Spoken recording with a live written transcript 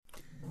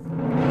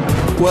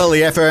Well,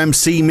 the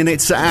FOMC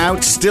minutes are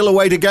out. Still a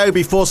way to go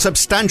before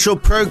substantial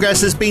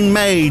progress has been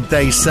made,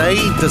 they say.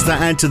 Does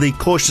that add to the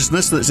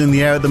cautiousness that's in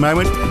the air at the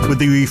moment, with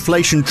the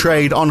reflation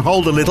trade on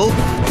hold a little,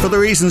 for the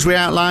reasons we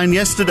outlined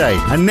yesterday?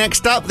 And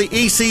next up, the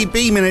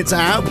ECB minutes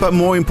are out, but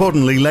more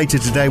importantly, later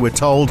today we're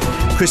told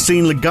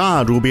Christine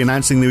Lagarde will be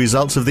announcing the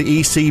results of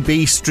the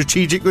ECB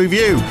strategic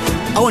review.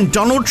 Oh, and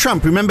Donald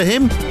Trump, remember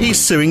him? He's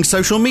suing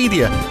social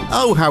media.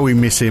 Oh, how we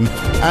miss him.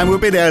 And we're a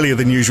bit earlier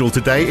than usual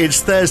today.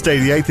 It's Thursday,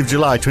 the 8th of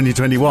July,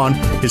 2021.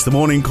 It's the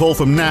morning call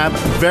from NAB.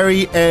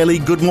 Very early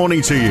good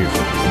morning to you.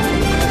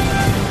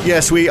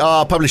 Yes, we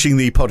are publishing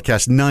the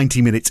podcast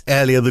 90 minutes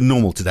earlier than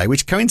normal today,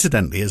 which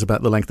coincidentally is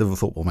about the length of a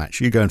football match.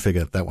 You go and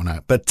figure that one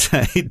out. But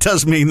it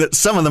does mean that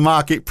some of the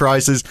market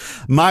prices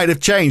might have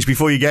changed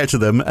before you get to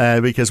them,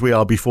 because we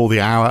are before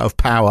the hour of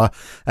power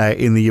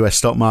in the US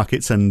stock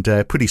markets, and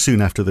pretty soon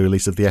after the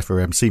release of the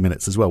FOMC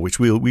minutes as well, which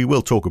we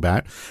will talk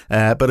about.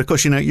 But of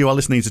course, you are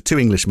listening to two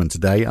Englishmen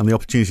today, and the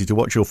opportunity to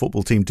watch your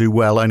football team do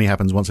well only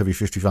happens once every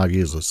 55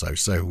 years or so.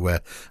 So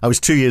I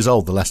was 2 years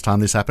old the last time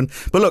this happened.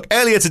 But look,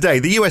 earlier today,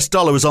 the US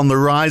dollar was on the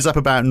rise, up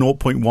about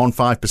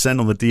 0.15%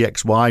 on the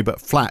DXY, but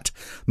flat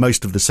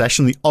most of the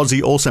session. The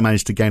Aussie also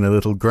managed to gain a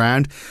little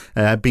ground,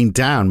 been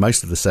down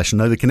most of the session,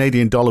 though. The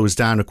Canadian dollar was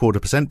down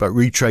 0.25%, but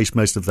retraced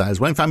most of that as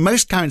well. In fact,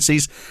 most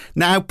currencies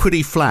now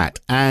pretty flat,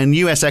 and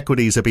US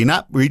equities have been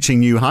up,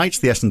 reaching new heights.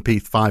 The S&P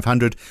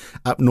 500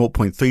 up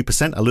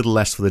 0.3%, a little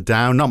less for the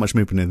Dow. Not much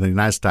movement in the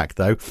Nasdaq,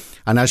 though.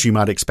 And as you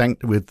might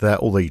expect, with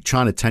all the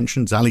China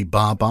tensions,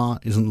 Alibaba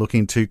isn't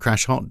looking too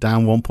crash hot,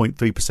 down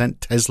 1.3%.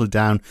 Tesla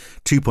down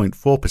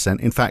 2.4%.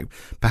 In fact,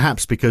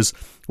 perhaps because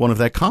one of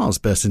their cars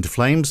burst into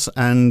flames,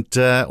 and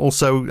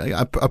also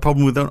a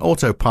problem with an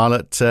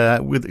autopilot,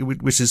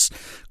 which is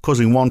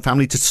causing one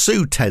family to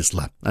sue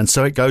Tesla. And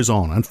so it goes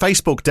on. And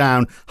Facebook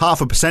down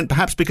 0.5%,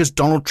 perhaps because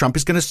Donald Trump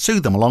is going to sue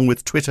them, along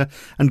with Twitter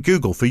and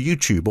Google, for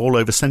YouTube all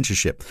over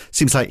censorship.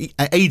 Seems like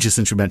ages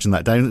since we mentioned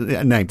that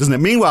name, doesn't it?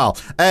 Meanwhile,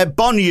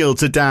 bond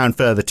yields are down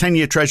further.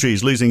 10-year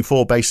treasuries losing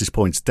 4 basis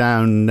points,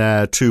 down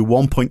to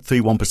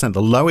 1.31%,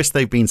 the lowest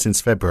they've been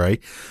since February.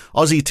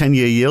 Aussie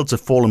 10-year yields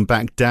have fallen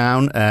back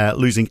down,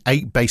 losing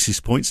 8 basis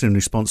points in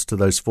response to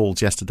those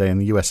falls yesterday in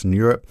the US and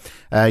Europe.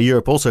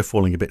 Europe also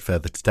falling a bit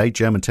further today.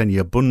 German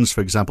 10-year Bunds,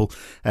 for example,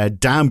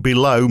 down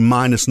below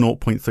minus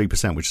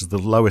 0.3%, which is the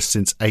lowest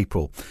since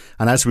April.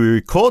 And as we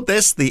record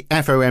this, the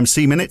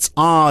FOMC minutes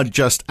are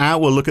just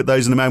out. We'll look at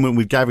those in a moment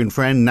with Gavin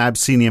Friend, NAB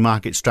senior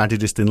market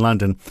strategist in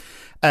London.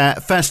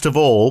 First of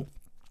all,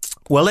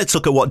 well, let's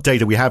look at what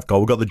data we have got.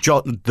 We've got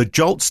the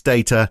JOLTS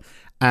data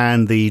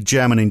and the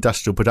German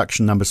industrial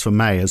production numbers for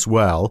May as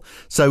well.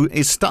 So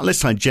let's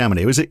start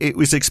Germany. It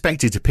was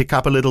expected to pick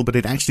up a little, but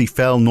it actually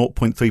fell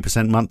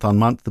 0.3% month on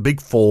month. The big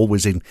fall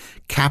was in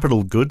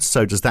capital goods.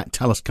 So does that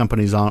tell us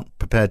companies aren't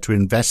prepared to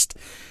invest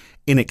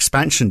in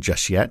expansion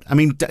just yet? I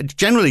mean,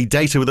 generally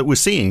data that we're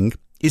seeing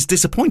is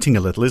disappointing a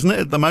little, isn't it,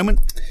 at the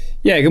moment?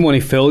 Yeah, good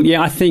morning, Phil.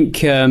 Yeah, I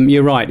think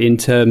you're right in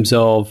terms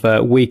of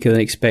weaker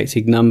than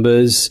expected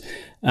numbers.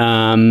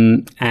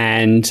 The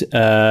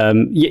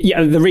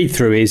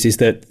read-through is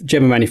that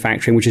German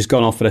manufacturing, which has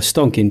gone off at a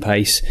stonking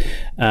pace,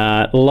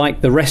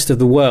 like the rest of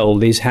the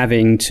world, is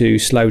having to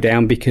slow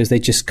down because they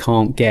just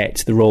can't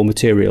get the raw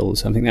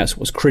materials. I think that's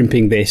what's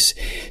crimping this.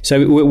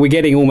 So we're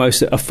getting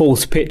almost a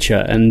false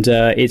picture, and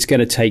it's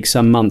going to take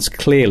some months,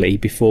 clearly,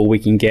 before we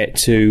can get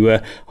to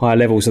higher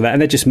levels of that.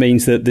 And that just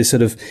means that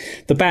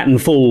the baton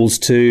falls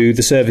to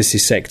the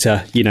services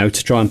sector, to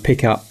try and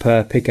pick up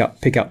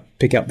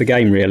the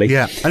game, really.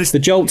 Yeah. And it's the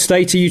JOLTS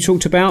data you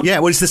talked about. Yeah,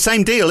 well, it's the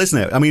same deal,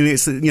 isn't it? I mean,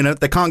 it's,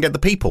 they can't get the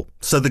people.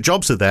 So the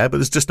jobs are there, but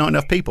there's just not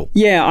enough people.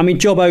 Yeah, I mean,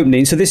 job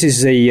openings. So this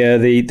is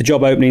the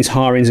job openings,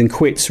 hirings and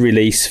quits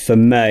release for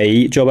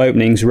May. Job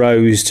openings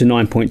rose to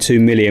 9.2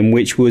 million,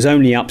 which was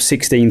only up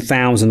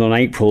 16,000 on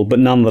April, but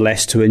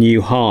nonetheless to a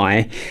new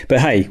high. But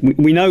hey,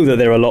 we know that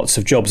there are lots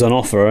of jobs on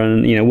offer,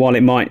 and while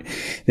we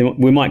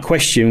might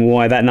question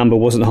why that number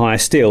wasn't higher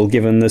still,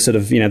 given the sort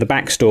of the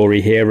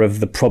backstory here of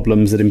the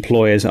problems that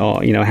employers are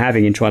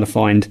having in trying to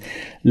find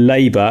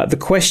labour. The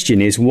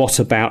question is, what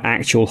about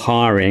actual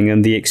hiring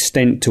and the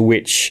extent to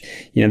which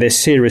they're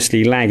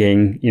seriously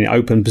lagging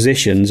open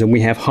positions? And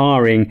we have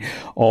hiring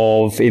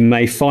of, in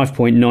May,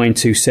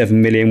 5.927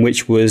 million,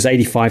 which was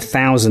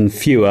 85,000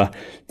 fewer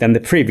than the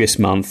previous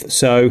month.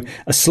 So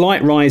a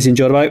slight rise in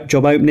job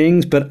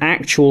openings, but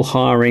actual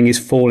hiring is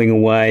falling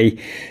away.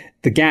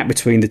 The gap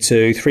between the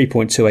two,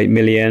 3.28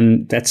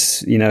 million,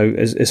 that's,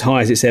 as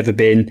high as it's ever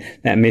been,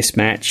 that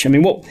mismatch. I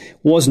mean, what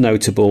was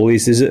notable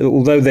is that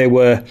although there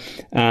were,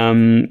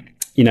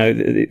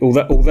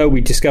 although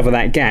we discover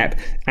that gap,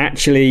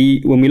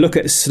 actually, when we look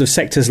at sort of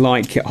sectors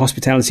like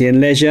hospitality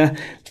and leisure,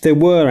 there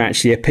were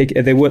actually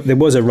there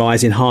was a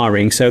rise in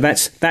hiring, so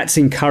that's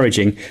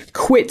encouraging.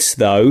 Quits,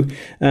 though,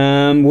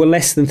 were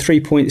less than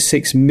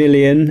 3.6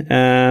 million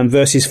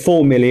versus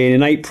 4 million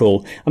in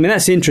April. I mean,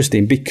 that's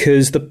interesting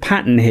because the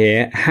pattern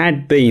here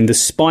had been the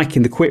spike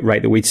in the quit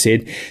rate that we'd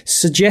seen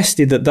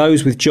suggested that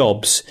those with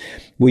jobs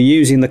we're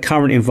using the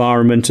current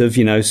environment of,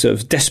 sort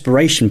of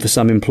desperation for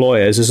some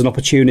employers as an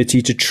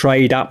opportunity to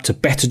trade up to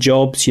better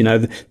jobs,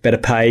 better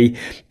pay,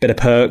 better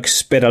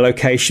perks, better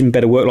location,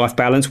 better work-life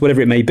balance,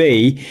 whatever it may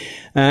be.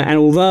 And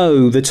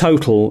although the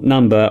total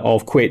number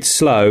of quits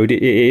slowed,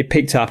 it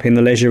picked up in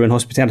the leisure and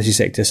hospitality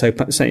sector. So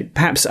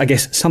perhaps, I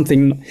guess,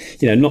 something,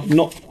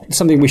 not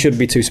something we shouldn't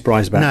be too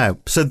surprised about. No.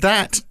 So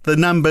the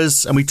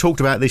numbers, and we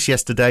talked about this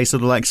yesterday,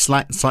 sort of like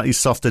slightly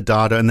softer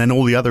data, and then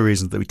all the other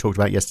reasons that we talked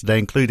about yesterday,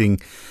 including,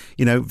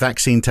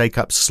 vaccine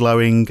take-up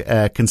slowing,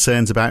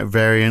 concerns about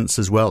variants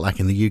as well. Like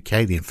in the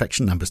UK, the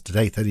infection numbers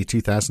today,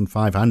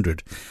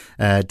 32,500,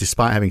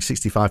 despite having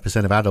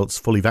 65% of adults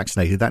fully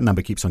vaccinated. That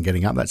number keeps on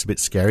getting up. That's a bit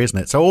scary, isn't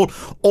it? So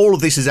all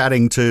of this is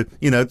adding to,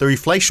 the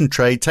reflation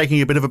trade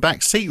taking a bit of a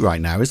back seat right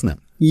now, isn't it?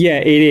 Yeah,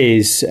 it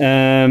is.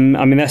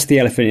 That's the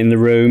elephant in the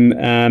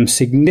room.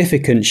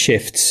 Significant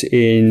shifts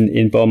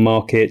in bond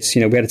markets.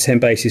 We had a 10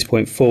 basis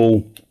point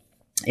fall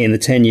in the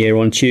 10-year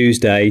on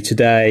Tuesday.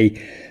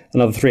 Today,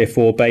 another 3 or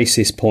 4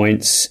 basis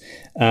points,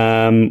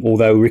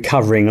 although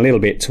recovering a little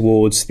bit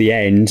towards the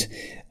end.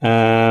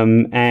 We're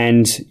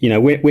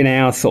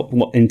now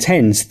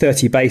in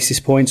 30 basis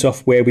points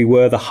off where we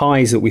were, the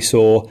highs that we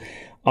saw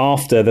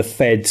after the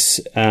Fed's,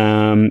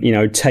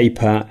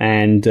 taper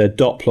and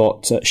dot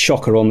plot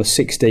shocker on the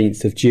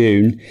 16th of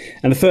June.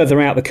 And the further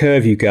out the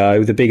curve you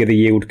go, the bigger the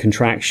yield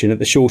contraction. At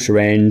the shorter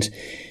end,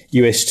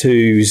 US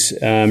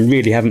 2s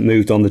really haven't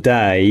moved on the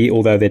day,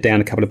 although they're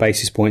down a couple of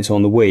basis points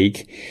on the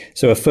week.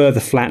 So a further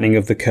flattening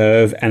of the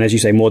curve, and as you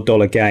say, more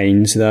dollar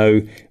gains,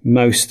 though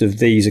most of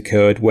these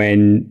occurred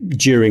when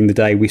during the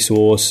day we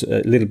saw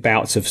little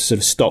bouts of sort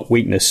of stock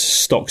weakness.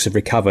 Stocks have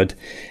recovered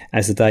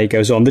as the day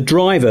goes on. The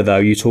driver, though,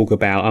 you talk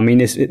about,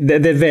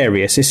 they're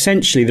various.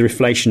 Essentially, the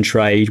reflation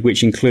trade,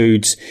 which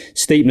includes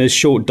steepeners,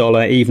 short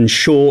dollar, even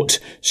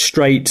short,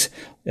 straight,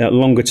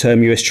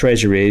 longer-term US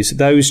Treasuries,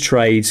 those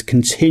trades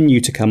continue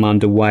to come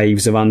under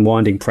waves of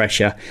unwinding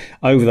pressure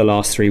over the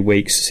last 3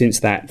 weeks since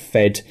that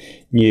Fed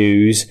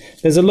news.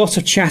 There's a lot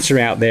of chatter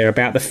out there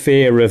about the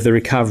fear of the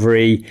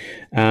recovery.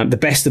 The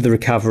best of the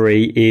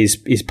recovery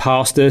is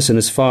past us, and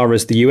as far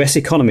as the US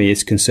economy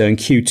is concerned,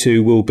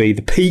 Q2 will be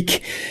the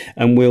peak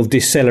and will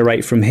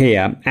decelerate from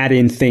here. Add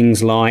in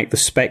things like the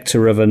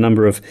spectre of a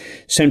number of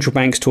central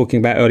banks talking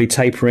about early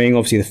tapering,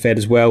 obviously the Fed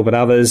as well, but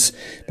others,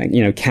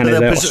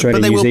 Canada, Australia, New Zealand.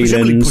 But they will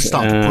presumably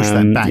start to push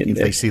that back if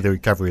they see the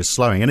recovery is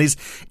slowing. And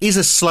is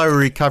a slower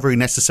recovery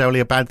necessarily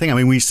a bad thing?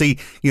 We see,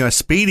 a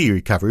speedy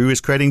recovery was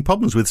creating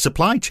problems with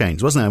supply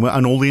chains, wasn't it?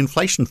 And all the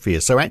inflation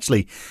fears. So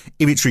actually,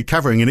 if it's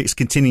recovering and it's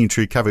continuing to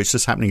recover, it's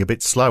just happening a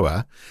bit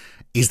slower.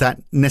 Is that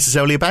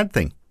necessarily a bad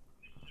thing?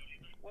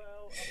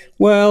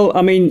 Well,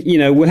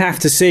 we'll have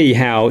to see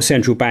how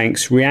central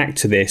banks react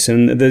to this.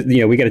 And,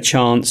 we get a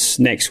chance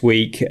next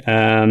week.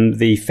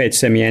 The Fed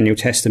semi-annual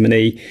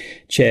testimony,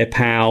 Chair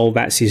Powell,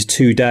 that's his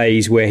 2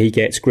 days where he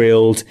gets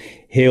grilled.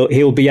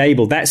 He'll be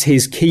able, that's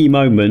his key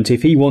moment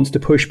if he wants to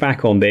push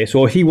back on this,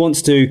 or if he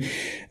wants to,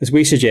 as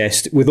we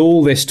suggest, with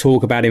all this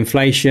talk about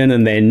inflation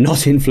and then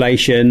not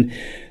inflation.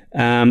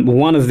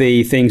 One of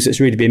the things that's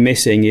really been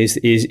missing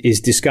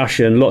is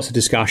discussion, lots of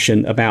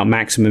discussion about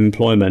maximum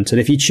employment.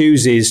 And if he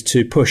chooses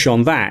to push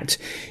on that,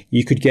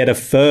 you could get a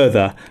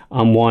further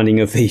unwinding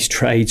of these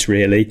trades,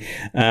 really.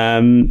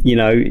 But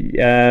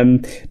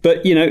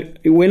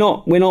we're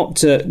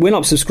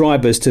not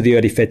subscribers to the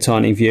early Fed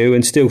tightening view,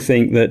 and still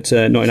think that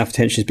not enough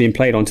attention is being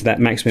played onto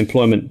that maximum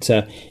employment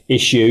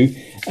issue.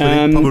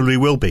 But it probably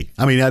will be.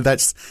 I think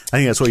that's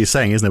what you're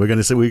saying, isn't it? We're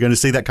going to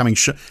see that coming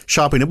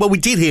sharply. Well, we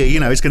did hear,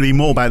 it's going to be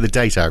more about the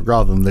data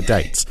rather than the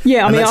dates.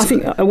 Yeah, I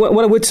think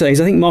what I would say is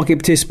I think market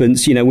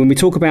participants, when we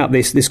talk about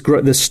the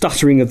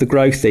stuttering of the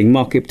growth thing,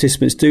 market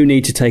participants do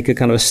need to take a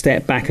kind of a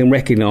step back and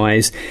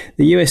recognise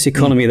the US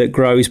economy that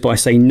grows by,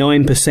 say,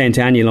 9%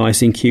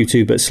 annualised in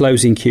Q2 but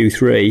slows in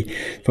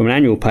Q3 from an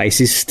annual pace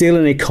is still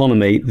an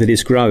economy that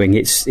is growing.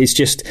 It's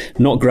just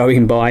not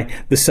growing by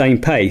the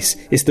same pace.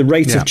 It's the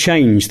rate of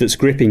change that's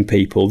gripping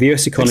people. The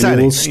US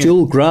economy will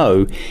still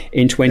grow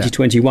in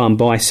 2021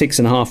 by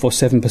 6.5% or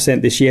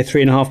 7% this year,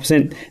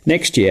 3.5%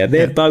 next year.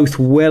 They're both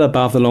well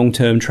above the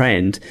long-term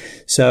trend.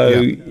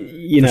 So,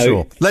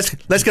 Sure. Let's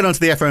get on to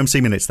the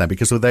FOMC minutes then,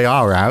 because they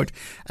are out.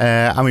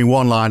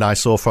 One line I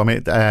saw from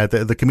it,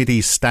 the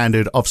committee's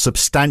standard of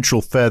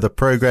substantial further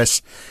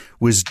progress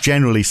was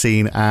generally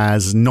seen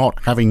as not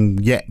having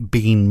yet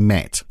been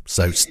met.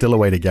 So still a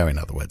way to go, in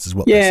other words, is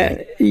what they're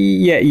saying.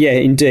 Yeah,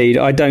 indeed.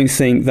 I don't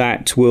think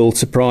that will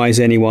surprise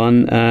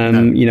anyone.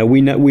 No.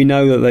 We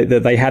know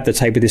that they had the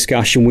taper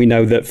discussion. We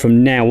know that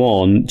from now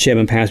on,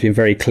 Chairman Powell's been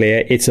very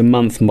clear. It's a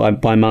month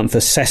by month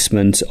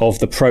assessment of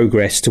the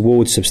progress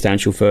towards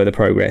substantial further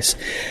progress.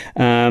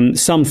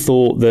 Some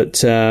thought that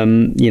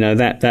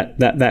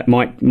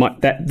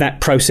that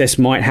process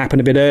might happen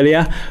a bit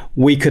earlier.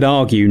 We could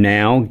argue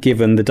now,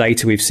 given the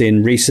data we've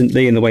seen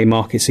recently and the way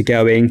markets are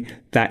going,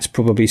 that's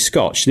probably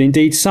scotched. And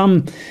indeed,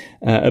 some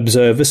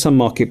observers, some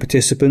market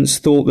participants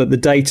thought that the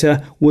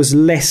data was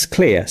less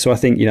clear. So I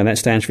think, that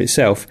stands for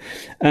itself.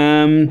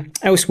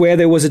 Elsewhere,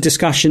 there was a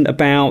discussion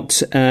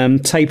about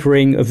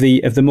tapering of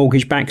the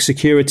mortgage-backed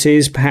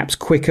securities, perhaps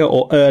quicker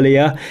or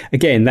earlier.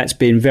 Again, that's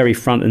been very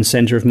front and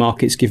centre of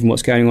markets, given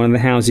what's going on in the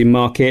housing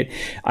market.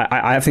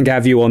 I think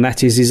our view on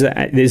that is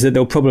that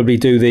they'll probably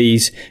do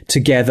these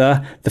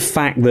together. The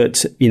fact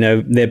that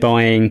they're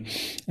buying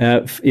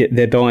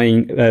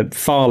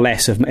far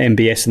less of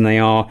MBS than they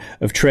are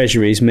of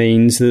Treasuries means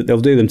that they'll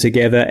do them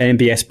together.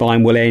 MBS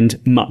buying will end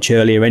much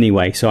earlier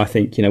anyway. So I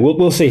think,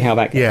 we'll see how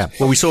that goes. Yeah,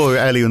 well, we saw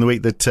earlier in the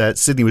week that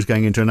Sydney was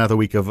going into another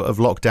week of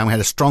lockdown. We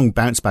had a strong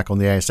bounce back on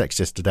the ASX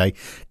yesterday.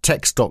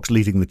 Tech stocks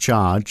leading the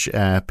charge,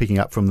 picking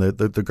up from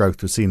the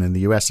growth we've seen in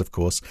the US, of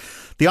course.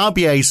 The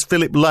RBA's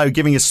Philip Lowe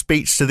giving a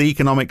speech to the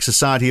Economic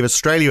Society of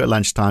Australia at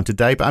lunchtime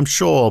today, but I'm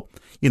sure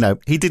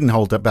he didn't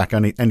hold back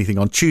anything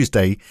on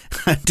Tuesday,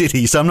 did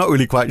he? So I'm not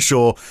really quite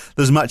sure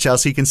there's much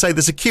else he can say.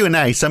 There's a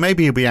Q&A, so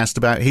maybe he'll be asked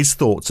about his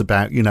thoughts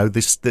about,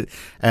 this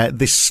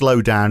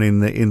slowdown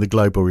in the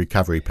global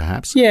recovery,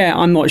 perhaps. Yeah,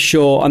 I'm not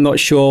sure.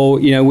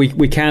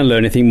 We can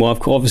learn anything more.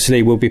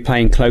 Obviously, we'll be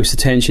paying close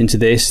attention to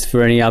this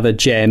for any other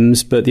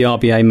gems, but the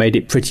RBA made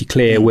it pretty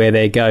clear where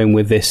they're going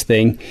with this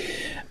thing.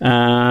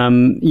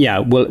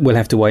 We'll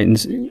have to wait and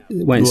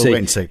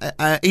see.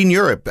 In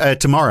Europe,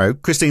 tomorrow,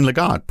 Christine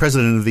Lagarde,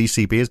 president of the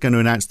ECB, is going to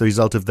announce the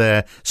result of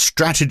their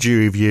strategy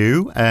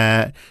review,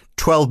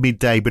 12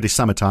 midday British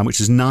summertime, which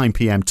is 9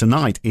 p.m.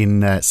 tonight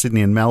in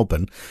Sydney and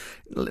Melbourne.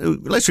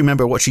 Let's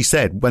remember what she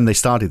said when they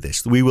started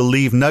this. We will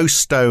leave no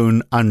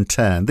stone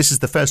unturned. This is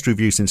the first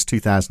review since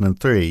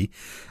 2003.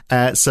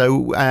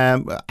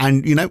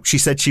 She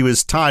said she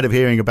was tired of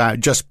hearing about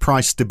just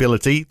price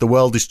stability. The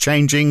world is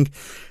changing.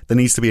 There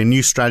needs to be a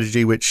new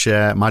strategy which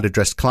might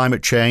address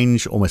climate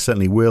change, almost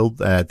certainly will,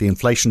 the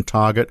inflation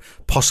target,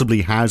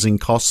 possibly housing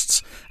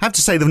costs. I have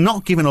to say, they've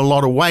not given a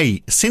lot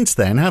away since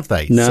then, have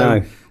they? No.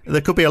 So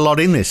there could be a lot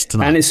in this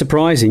tonight. And it's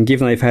surprising,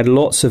 given they've had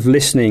lots of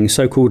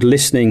so-called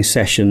listening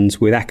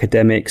sessions with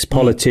academics,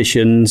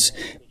 politicians,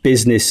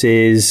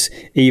 businesses,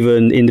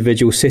 even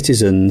individual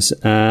citizens.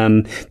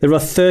 There are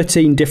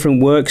 13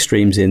 different work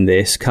streams in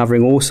this,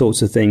 covering all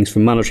sorts of things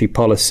from monetary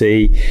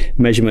policy,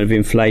 measurement of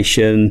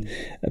inflation,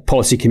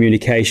 policy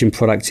communication,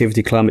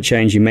 productivity, climate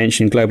change, you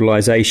mentioned,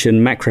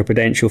 globalization,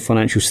 macroprudential,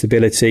 financial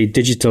stability,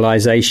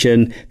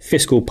 digitalization,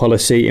 fiscal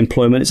policy,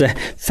 employment.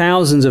 It's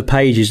thousands of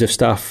pages of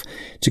stuff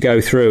to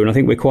go through, and I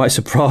think we're quite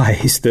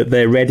surprised that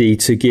they're ready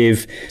to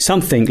give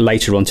something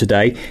later on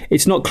today.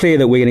 It's not clear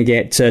that we're going to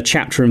get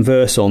chapter and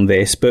verse on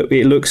this, but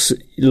it looks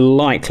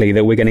likely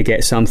that we're going to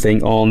get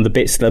something on the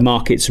bits that the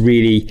markets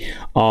really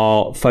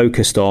are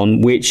focused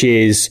on, which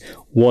is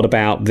what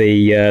about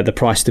the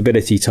price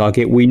stability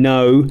target. We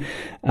know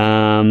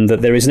that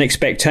there is an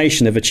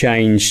expectation of a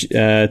change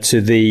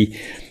to the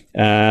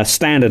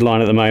standard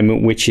line at the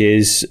moment, which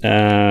is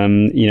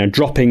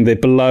dropping the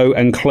below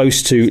and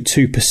close to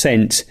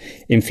 2%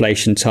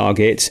 inflation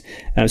target.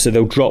 So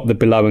they'll drop the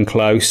below and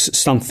close,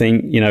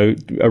 something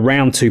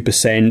around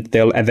 2%.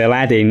 They'll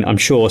add in, I'm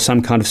sure,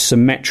 some kind of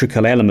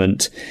symmetrical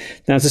element.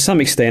 Now, to some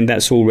extent,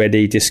 that's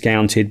already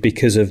discounted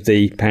because of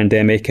the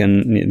pandemic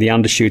and the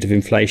undershoot of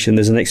inflation.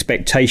 There's an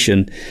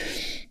expectation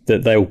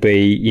that they'll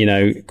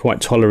be, quite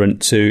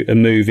tolerant to a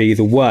move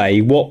either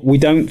way. What we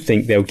don't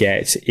think they'll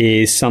get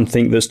is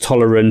something that's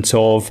tolerant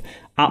of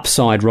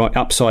upside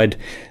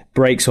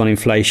breaks on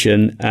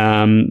inflation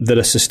that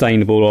are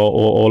sustainable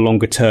or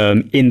longer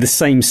term, in the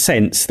same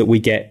sense that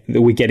we're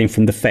getting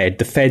from the Fed.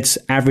 The Fed's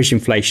average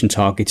inflation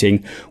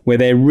targeting, where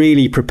they're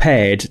really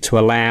prepared to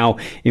allow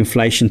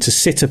inflation to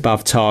sit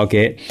above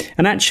target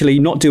and actually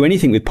not do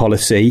anything with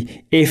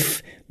policy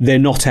if they're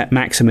not at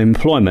maximum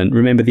employment.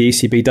 Remember, the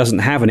ECB doesn't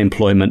have an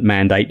employment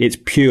mandate. It's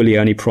purely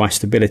only price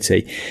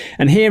stability.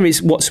 And here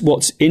is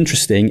what's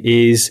interesting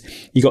is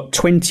you got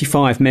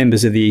 25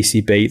 members of the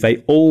ECB. They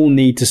all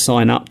need to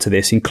sign up to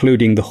this,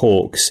 including the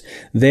hawks.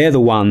 They're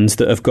the ones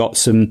that have got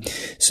some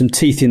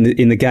teeth in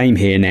the game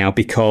here now,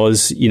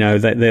 because,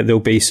 there'll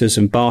be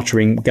some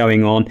bartering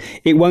going on.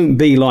 It won't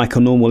be like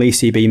a normal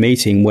ECB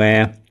meeting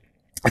where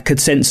a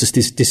consensus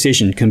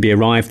decision can be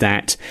arrived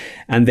at,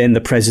 and then the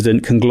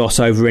president can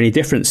gloss over any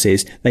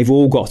differences. They've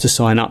all got to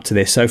sign up to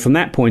this. So from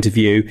that point of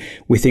view,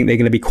 we think they're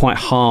going to be quite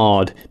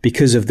hard,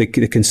 because of the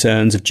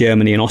concerns of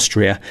Germany and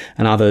Austria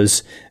and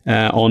others,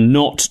 on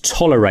not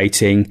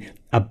tolerating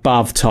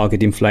above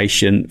target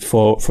inflation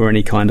for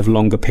any kind of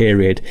longer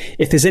period.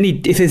 If there's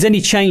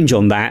any change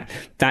on that,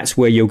 that's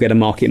where you'll get a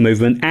market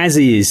movement, as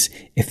is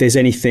if there's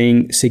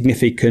anything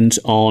significant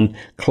on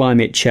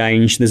climate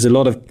change. There's a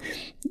lot of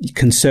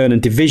concern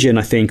and division,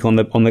 I think, on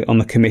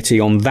the committee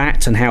on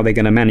that and how they're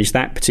going to manage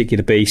that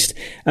particular beast,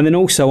 and then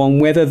also on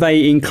whether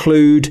they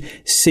include in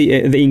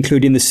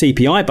the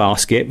CPI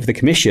basket of the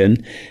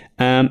Commission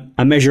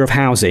a measure of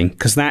housing,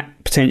 because that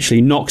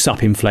potentially knocks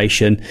up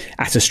inflation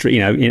at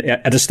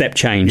a step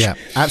change. Yeah,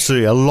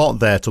 absolutely, a lot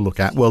there to look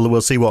at. Well,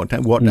 we'll see what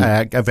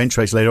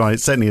eventuates later on.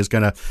 It certainly is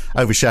going to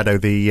overshadow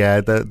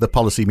the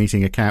policy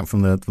meeting account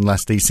from the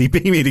last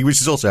ECB meeting,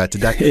 which is also out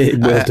today. It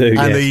will do,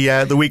 and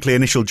yes. the weekly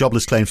initial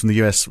jobless claims from the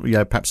US,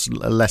 perhaps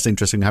less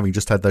interesting, having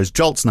just had those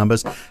JOLTS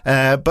numbers.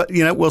 But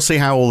we'll see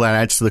how all that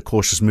adds to the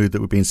cautious mood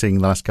that we've been seeing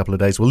the last couple of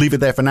days. We'll leave it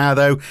there for now,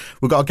 though.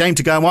 We've got a game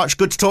to go and watch.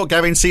 Good to talk,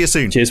 Gavin. See you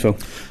soon. Cheers, Phil.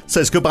 So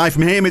it's goodbye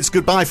from him. It's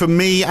goodbye from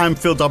me. I'm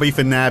Phil Dobbie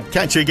for NAB.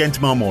 Catch you again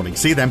tomorrow morning.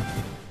 See you then.